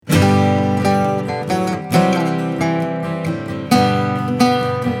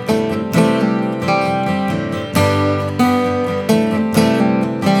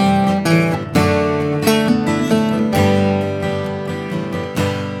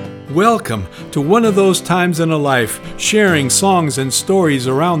Welcome to one of those times in a life, sharing songs and stories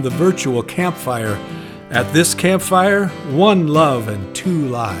around the virtual campfire. At this campfire, one love and two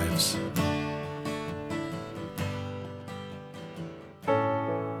lives.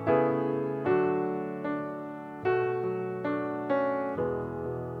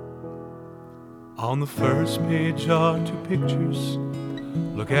 On the first page are two pictures.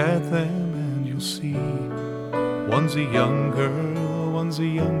 Look at them and you'll see. One's a young girl, one's a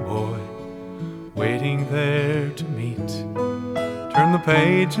young boy, waiting there to meet. Turn the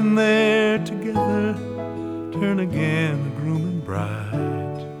page and there together, turn again, the groom and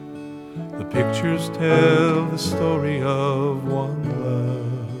bride. The pictures tell the story of one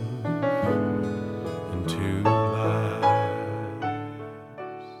love and two lives.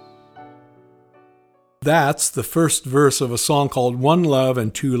 That's the first verse of a song called One Love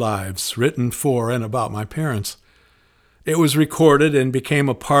and Two Lives, written for and about my parents. It was recorded and became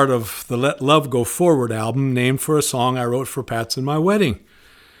a part of the Let Love Go Forward album, named for a song I wrote for Pat's and my wedding.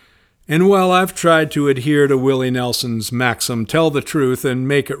 And while I've tried to adhere to Willie Nelson's maxim, tell the truth and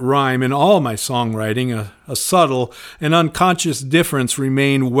make it rhyme in all my songwriting, a subtle and unconscious difference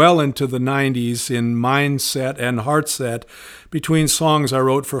remained well into the 90s in mindset and heartset between songs I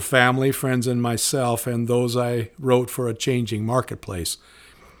wrote for family, friends, and myself, and those I wrote for a changing marketplace.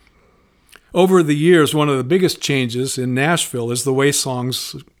 Over the years, one of the biggest changes in Nashville is the way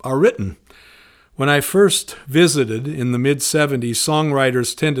songs are written. When I first visited in the mid-'70s,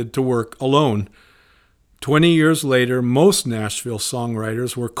 songwriters tended to work alone. 20 years later, most Nashville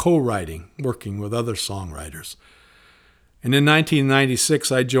songwriters were co-writing, working with other songwriters. And in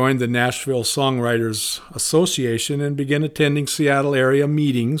 1996, I joined the Nashville Songwriters Association and began attending Seattle area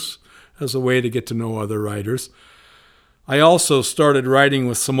meetings as a way to get to know other writers. I also started writing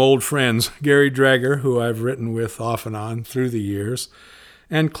with some old friends, Gary Drager, who I've written with off and on through the years,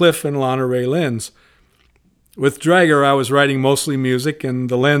 and Cliff and Lana Ray Lenz. With Drager, I was writing mostly music, and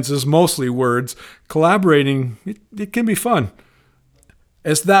the Lenzes mostly words. Collaborating, it can be fun.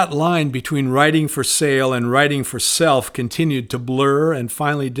 As that line between writing for sale and writing for self continued to blur and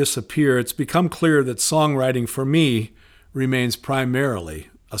finally disappear, it's become clear that songwriting for me remains primarily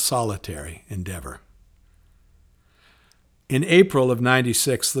a solitary endeavor. In April of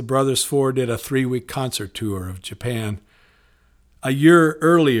 '96, the Brothers Four did a 3-week concert tour of Japan. A year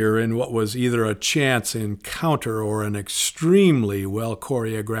earlier, in what was either a chance encounter or an extremely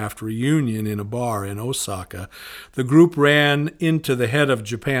well-choreographed reunion in a bar in Osaka, the group ran into the head of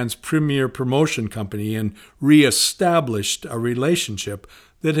Japan's premier promotion company and reestablished a relationship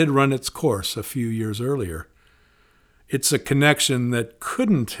that had run its course a few years earlier. It's a connection that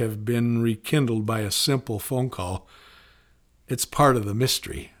couldn't have been rekindled by a simple phone call. It's part of the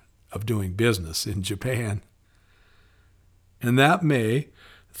mystery of doing business in Japan. And that May,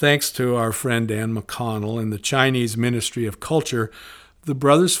 thanks to our friend Dan McConnell and the Chinese Ministry of Culture, the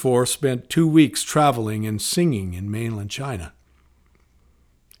Brothers Four spent 2 weeks traveling and singing in mainland China.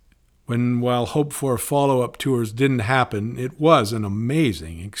 While hoped-for follow-up tours didn't happen, it was an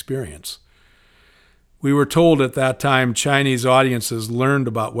amazing experience. We were told at that time Chinese audiences learned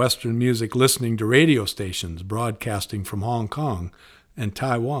about Western music listening to radio stations broadcasting from Hong Kong and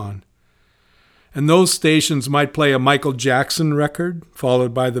Taiwan. And those stations might play a Michael Jackson record,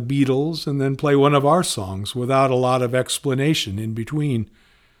 followed by the Beatles, and then play one of our songs without a lot of explanation in between.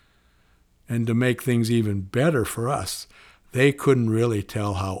 And to make things even better for us, they couldn't really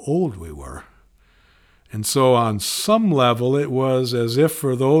tell how old we were. And so on some level, it was as if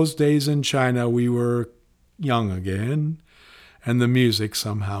for those days in China we were young again, and the music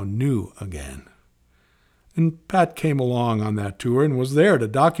somehow new again. And Pat came along on that tour and was there to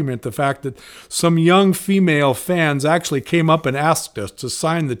document the fact that some young female fans actually came up and asked us to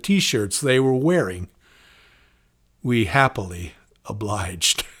sign the T-shirts they were wearing. We happily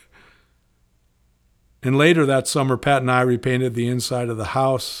obliged. And later that summer, Pat and I repainted the inside of the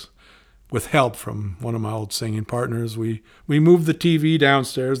house. With help from one of my old singing partners, we moved the TV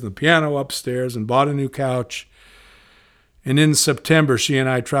downstairs and the piano upstairs and bought a new couch. And in September, she and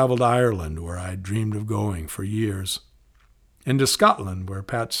I traveled to Ireland, where I dreamed of going for years, and to Scotland, where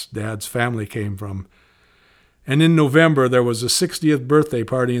Pat's dad's family came from. And in November, there was a 60th birthday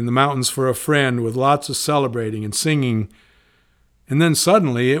party in the mountains for a friend with lots of celebrating and singing. And then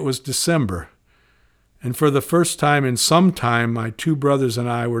suddenly it was December. And for the first time in some time, my two brothers and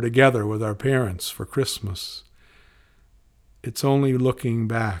I were together with our parents for Christmas. It's only looking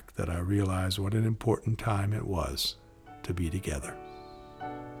back that I realize what an important time it was to be together.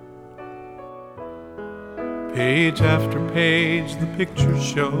 Page after page, the pictures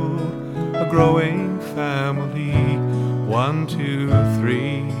showed a growing family. 1, 2,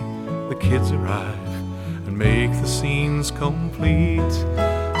 3, kids arrive and make the scenes complete.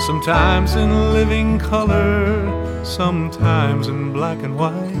 Sometimes in living color, sometimes in black and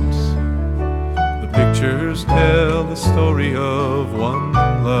white. The pictures tell the story of one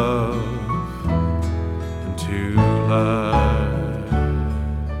love and two lives.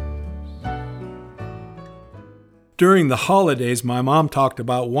 During the holidays, my mom talked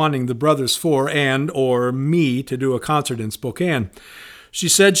about wanting the Brothers Four or me to do a concert in Spokane. She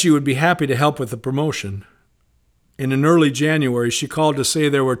said she would be happy to help with the promotion. In early January, she called to say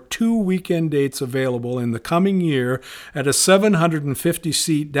there were 2 weekend dates available in the coming year at a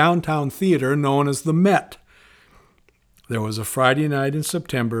 750-seat downtown theater known as the Met. There was a Friday night in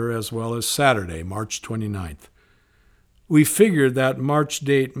September as well as Saturday, March 29th. We figured that March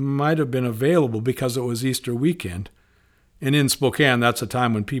date might have been available because it was Easter weekend, and in Spokane, that's a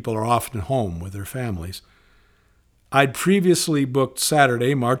time when people are often home with their families. I'd previously booked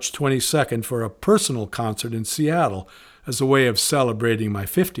Saturday, March 22nd, for a personal concert in Seattle as a way of celebrating my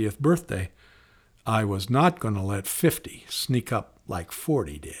 50th birthday. I was not going to let 50 sneak up like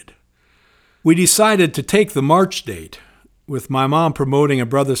 40 did. We decided to take the March date, with my mom promoting a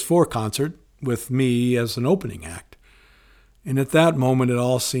Brothers Four concert with me as an opening act. And at that moment, it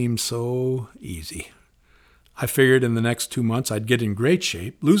all seemed so easy. I figured in the next 2 months I'd get in great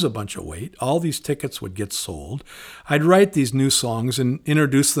shape, lose a bunch of weight, all these tickets would get sold. I'd write these new songs and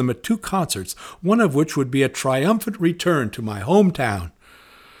introduce them at 2 concerts, one of which would be a triumphant return to my hometown.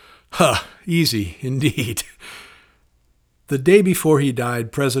 Easy indeed. The day before he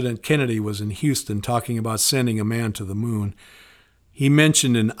died, President Kennedy was in Houston talking about sending a man to the moon. He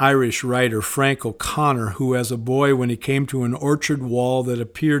mentioned an Irish writer, Frank O'Connor, who as a boy, when he came to an orchard wall that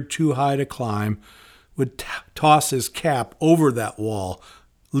appeared too high to climb, would toss his cap over that wall,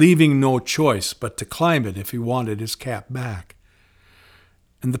 leaving no choice but to climb it if he wanted his cap back.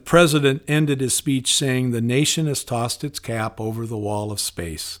 And the president ended his speech saying, "The nation has tossed its cap over the wall of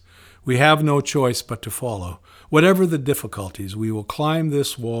space. We have no choice but to follow. Whatever the difficulties, we will climb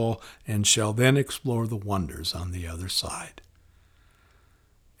this wall and shall then explore the wonders on the other side."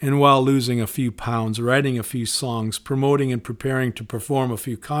 And while losing a few pounds, writing a few songs, promoting and preparing to perform a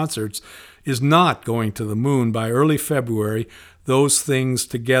few concerts is not going to the moon, by early February, those things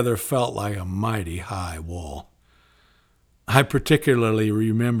together felt like a mighty high wall. I particularly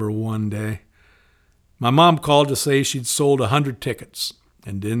remember one day. My mom called to say she'd sold 100 tickets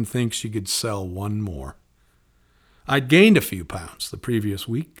and didn't think she could sell one more. I'd gained a few pounds the previous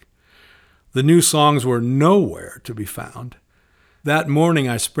week. The new songs were nowhere to be found. That morning,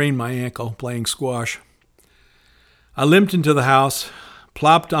 I sprained my ankle playing squash. I limped into the house,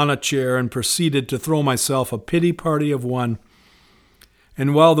 plopped on a chair, and proceeded to throw myself a pity party of one.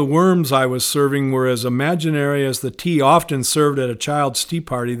 And while the worms I was serving were as imaginary as the tea often served at a child's tea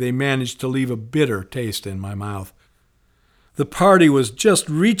party, they managed to leave a bitter taste in my mouth. The party was just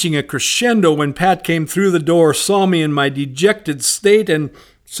reaching a crescendo when Pat came through the door, saw me in my dejected state, and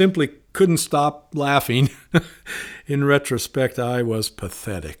simply couldn't stop laughing. In retrospect, I was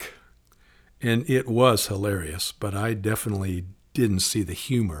pathetic. And it was hilarious, but I definitely didn't see the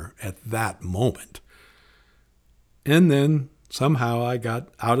humor at that moment. And then somehow I got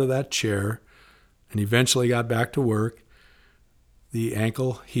out of that chair and eventually got back to work. The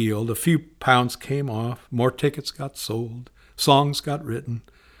ankle healed, a few pounds came off, more tickets got sold, songs got written.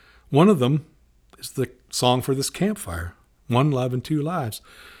 One of them is the song for this campfire, One Love and Two Lives.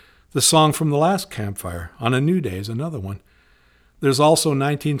 The song from the last campfire, On a New Day, is another one. There's also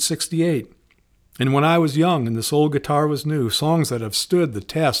 1968, and When I Was Young and This Old Guitar Was New, songs that have stood the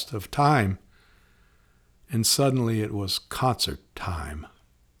test of time. And suddenly it was concert time.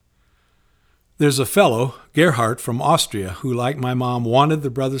 There's a fellow, Gerhard from Austria, who, like my mom, wanted the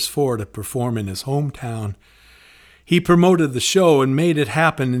Brothers Four to perform in his hometown. He promoted the show and made it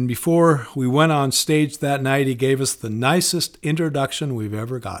happen, and before we went on stage that night, he gave us the nicest introduction we've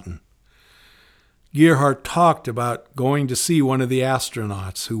ever gotten. Gerhard talked about going to see one of the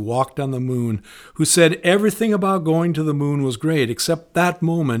astronauts who walked on the moon, who said everything about going to the moon was great, except that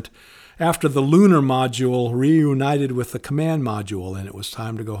moment after the lunar module reunited with the command module and it was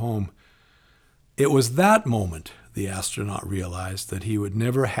time to go home. It was that moment the astronaut realized that he would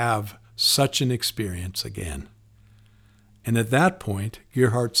never have such an experience again. And at that point,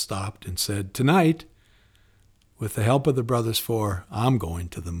 Gerhard stopped and said, "Tonight, with the help of the Brothers Four, I'm going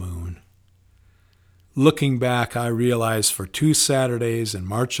to the moon." Looking back, I realized for 2 Saturdays in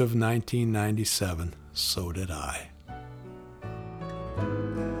March of 1997, so did I.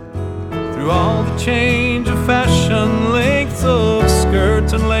 Through all the change of fashion, length of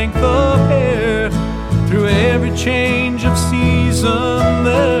skirt and length of hair, through every change of season,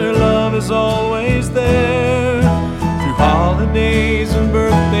 their love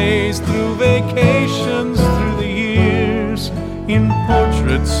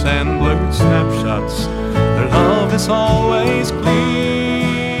and blurred snapshots, their love is always clear.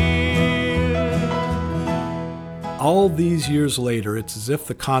 All these years later, it's as if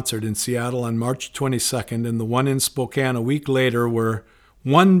the concert in Seattle on March 22nd and the one in Spokane a week later were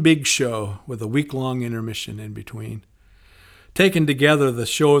one big show with a week-long intermission in between. Taken together, the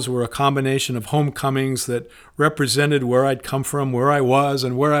shows were a combination of homecomings that represented where I'd come from, where I was,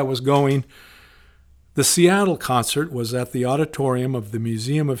 and where I was going. The Seattle concert was at the auditorium of the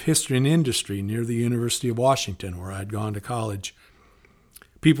Museum of History and Industry near the University of Washington, where I'd gone to college.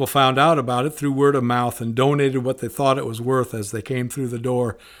 People found out about it through word of mouth and donated what they thought it was worth as they came through the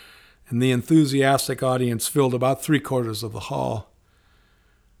door, and the enthusiastic audience filled about 3/4 of the hall.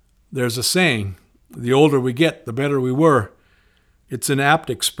 There's a saying, the older we get, the better we were. It's an apt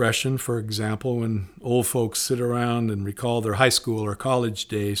expression, for example, when old folks sit around and recall their high school or college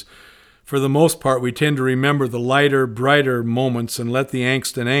days. For the most part, we tend to remember the lighter, brighter moments and let the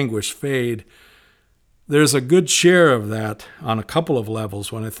angst and anguish fade. There's a good share of that on a couple of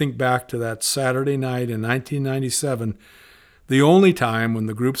levels when I think back to that Saturday night in 1997, the only time when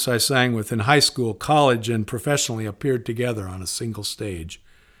the groups I sang with in high school, college, and professionally appeared together on a single stage.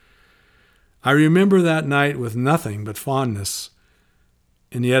 I remember that night with nothing but fondness,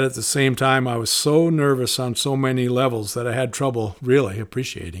 and yet at the same time I was so nervous on so many levels that I had trouble really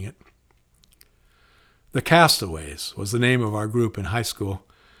appreciating it. The Castaways was the name of our group in high school.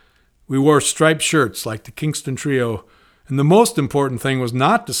 We wore striped shirts like the Kingston Trio, and the most important thing was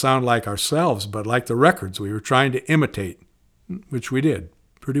not to sound like ourselves, but like the records we were trying to imitate, which we did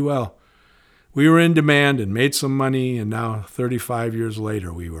pretty well. We were in demand and made some money, and now 35 years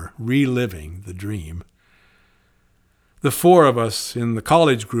later we were reliving the dream. The 4 of us in the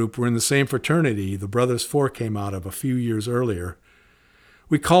college group were in the same fraternity the Brothers Four came out of a few years earlier.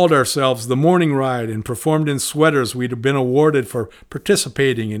 We called ourselves the Morning Ride and performed in sweaters we'd been awarded for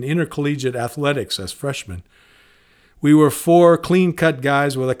participating in intercollegiate athletics as freshmen. We were 4 clean-cut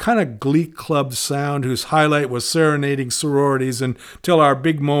guys with a kind of glee club sound whose highlight was serenading sororities until our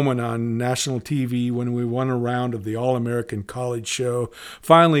big moment on national TV when we won a round of the All-American College Show,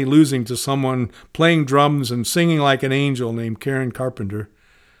 finally losing to someone playing drums and singing like an angel named Karen Carpenter.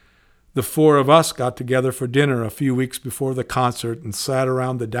 The 4 of us got together for dinner a few weeks before the concert and sat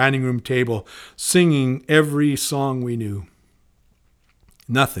around the dining room table singing every song we knew.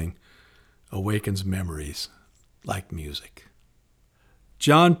 Nothing awakens memories like music.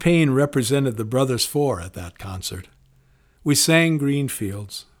 John Payne represented the Brothers Four at that concert. We sang Green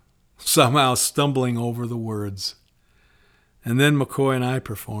Fields, somehow stumbling over the words. And then McCoy and I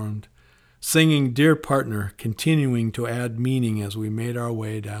performed, singing Dear Partner, continuing to add meaning as we made our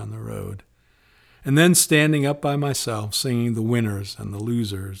way down the road. And then standing up by myself, singing the winners and the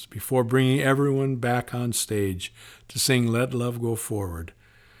losers before bringing everyone back on stage to sing Let Love Go Forward.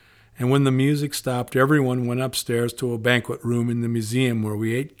 And when the music stopped, everyone went upstairs to a banquet room in the museum where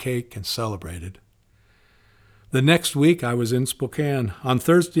we ate cake and celebrated. The next week, I was in Spokane on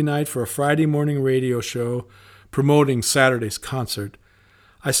Thursday night for a Friday morning radio show promoting Saturday's concert.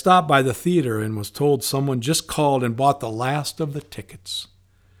 I stopped by the theater and was told someone just called and bought the last of the tickets.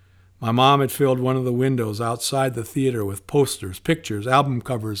 My mom had filled one of the windows outside the theater with posters, pictures, album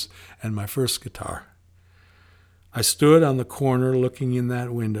covers, and my first guitar. I stood on the corner looking in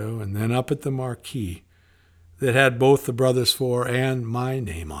that window and then up at the marquee that had both the Brothers Four and my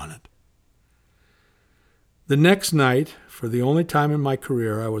name on it. The next night, for the only time in my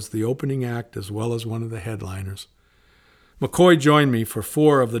career, I was the opening act as well as one of the headliners. McCoy joined me for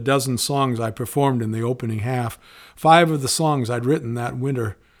 4 of the dozen songs I performed in the opening half, 5 of the songs I'd written that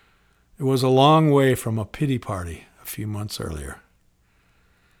winter. It was a long way from a pity party a few months earlier.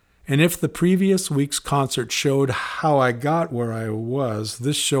 And if the previous week's concert showed how I got where I was,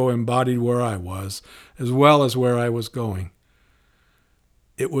 this show embodied where I was, as well as where I was going.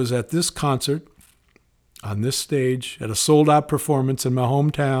 It was at this concert, on this stage, at a sold-out performance in my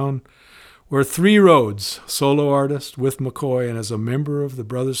hometown, where 3 roads, solo artist with McCoy and as a member of the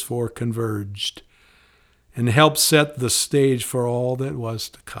Brothers Four, converged and helped set the stage for all that was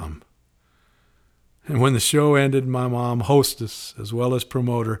to come. And when the show ended, my mom, hostess as well as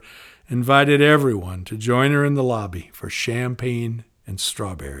promoter, invited everyone to join her in the lobby for champagne and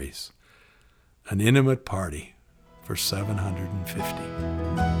strawberries, an intimate party for 750.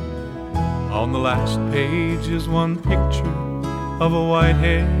 On the last page is one picture of a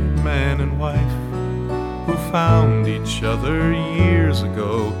white-haired man and wife who found each other years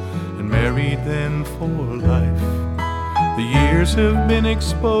ago and married then for life. The years have been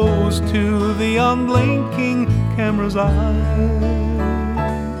exposed to the unblinking camera's eye.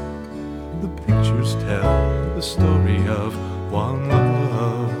 The pictures tell the story of one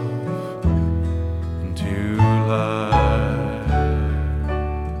love and two lives.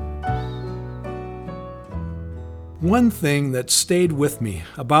 One thing that stayed with me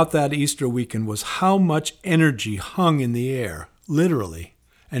about that Easter weekend was how much energy hung in the air, literally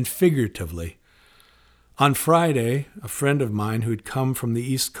and figuratively. On Friday, a friend of mine who'd come from the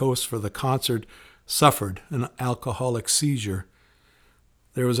East Coast for the concert suffered an alcoholic seizure.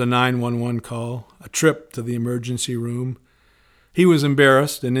 There was a 911 call, a trip to the emergency room. He was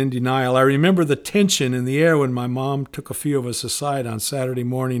embarrassed and in denial. I remember the tension in the air when my mom took a few of us aside on Saturday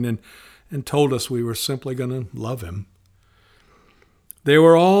morning and told us we were simply going to love him. There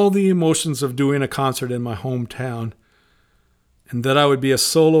were all the emotions of doing a concert in my hometown, and that I would be a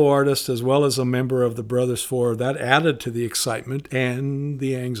solo artist as well as a member of the Brothers Four. That added to the excitement and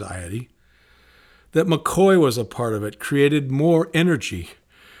the anxiety. That McCoy was a part of it created more energy.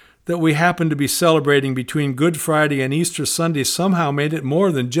 That we happened to be celebrating between Good Friday and Easter Sunday somehow made it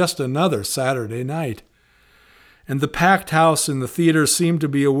more than just another Saturday night. And the packed house in the theater seemed to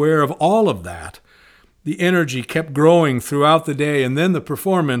be aware of all of that. The energy kept growing throughout the day, and then the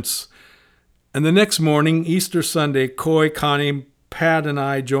performance. And the next morning, Easter Sunday, Coy, Connie, Pat, and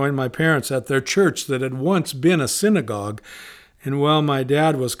I joined my parents at their church that had once been a synagogue. And while my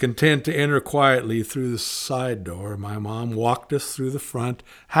dad was content to enter quietly through the side door, my mom walked us through the front,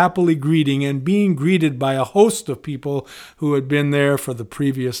 happily greeting and being greeted by a host of people who had been there for the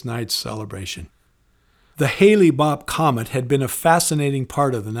previous night's celebration. The Hale-Bopp comet had been a fascinating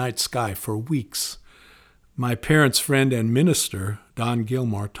part of the night sky for weeks. My parents' friend and minister, Don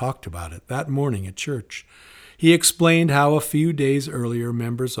Gilmore, talked about it that morning at church. He explained how a few days earlier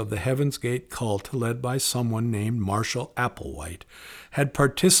members of the Heaven's Gate cult, led by someone named Marshall Applewhite, had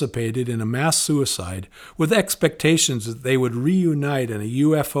participated in a mass suicide with expectations that they would reunite in a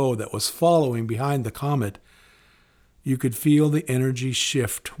UFO that was following behind the comet. You could feel the energy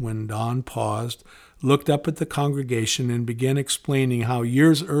shift when Don paused, looked up at the congregation, and began explaining how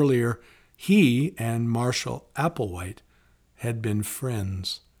years earlier he and Marshall Applewhite had been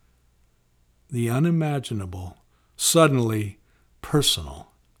friends. The unimaginable, suddenly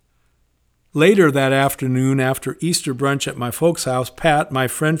personal. Later that afternoon, after Easter brunch at my folks' house, Pat, my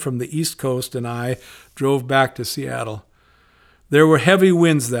friend from the East Coast, and I drove back to Seattle. There were heavy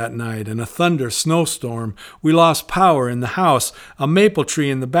winds that night and a snowstorm. We lost power in the house. A maple tree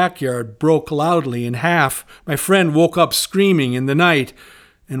in the backyard broke loudly in half. My friend woke up screaming in the night,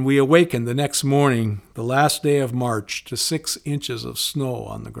 and we awakened the next morning, the last day of March, to 6 inches of snow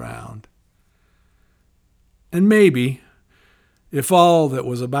on the ground. And maybe, if all that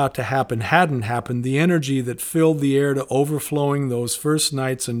was about to happen hadn't happened, the energy that filled the air to overflowing those first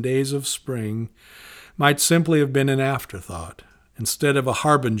nights and days of spring might simply have been an afterthought, instead of a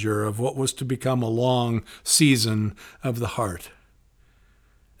harbinger of what was to become a long season of the heart.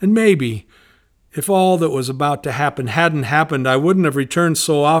 And maybe, if all that was about to happen hadn't happened, I wouldn't have returned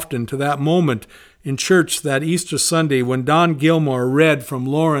so often to that moment in church that Easter Sunday when Don Gilmore read from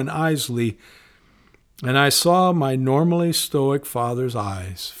Lauren Isley, and I saw my normally stoic father's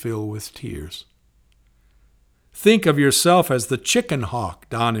eyes fill with tears. Think of yourself as the chicken hawk,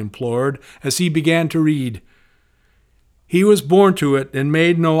 Don implored as he began to read. He was born to it and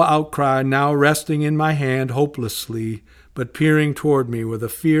made no outcry, now resting in my hand hopelessly, but peering toward me with a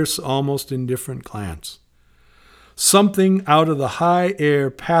fierce, almost indifferent glance. Something out of the high air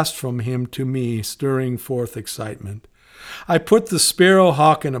passed from him to me, stirring forth excitement. I put the sparrow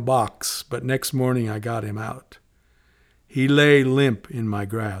hawk in a box, but next morning I got him out. He lay limp in my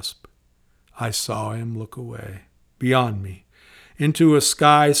grasp. I saw him look away, beyond me, into a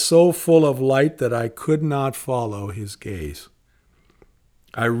sky so full of light that I could not follow his gaze.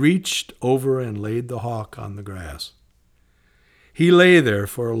 I reached over and laid the hawk on the grass. He lay there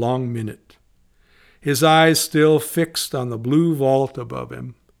for a long minute, his eyes still fixed on the blue vault above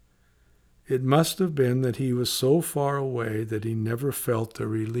him. It must have been that he was so far away that he never felt the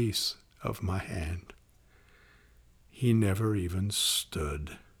release of my hand. He never even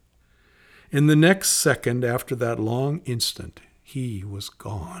stood. In the next second after that long instant, he was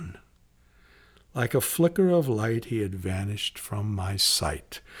gone. Like a flicker of light, he had vanished from my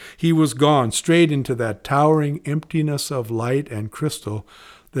sight. He was gone, straight into that towering emptiness of light and crystal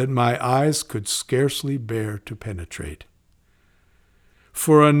that my eyes could scarcely bear to penetrate.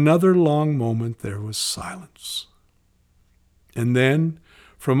 For another long moment there was silence. And then,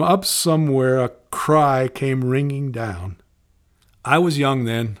 from up somewhere, a cry came ringing down. I was young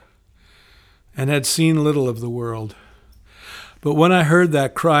then, and had seen little of the world. But when I heard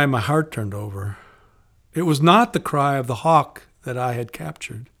that cry, my heart turned over. It was not the cry of the hawk that I had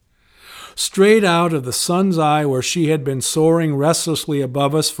captured. Straight out of the sun's eye, where she had been soaring restlessly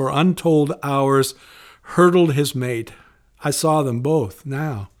above us for untold hours, hurtled his mate. I saw them both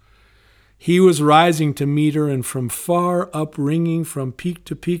now. He was rising to meet her, and from far up, ringing from peak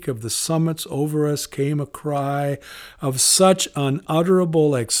to peak of the summits over us, came a cry of such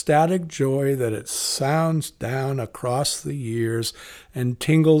unutterable ecstatic joy that it sounds down across the years and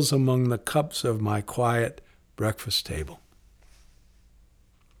tingles among the cups of my quiet breakfast table.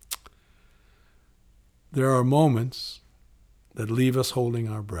 There are moments that leave us holding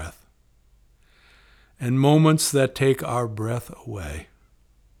our breath, and moments that take our breath away.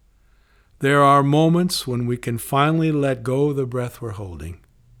 There are moments when we can finally let go of the breath we're holding.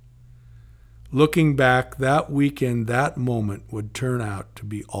 Looking back, that weekend, that moment would turn out to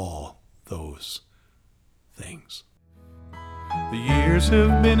be all those things. The years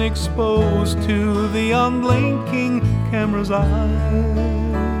have been exposed to the unblinking camera's eye.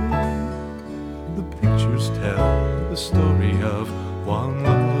 The pictures tell the story of one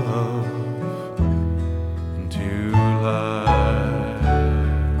love and two lives.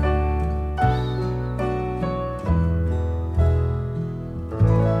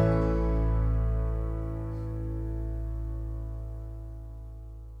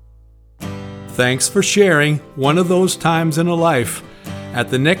 Thanks for sharing one of those times in a life. At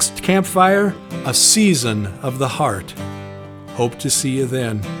the next campfire, a season of the heart. Hope to see you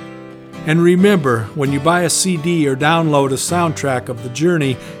then. And remember, when you buy a CD or download a soundtrack of the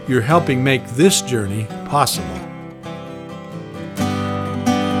journey, you're helping make this journey possible.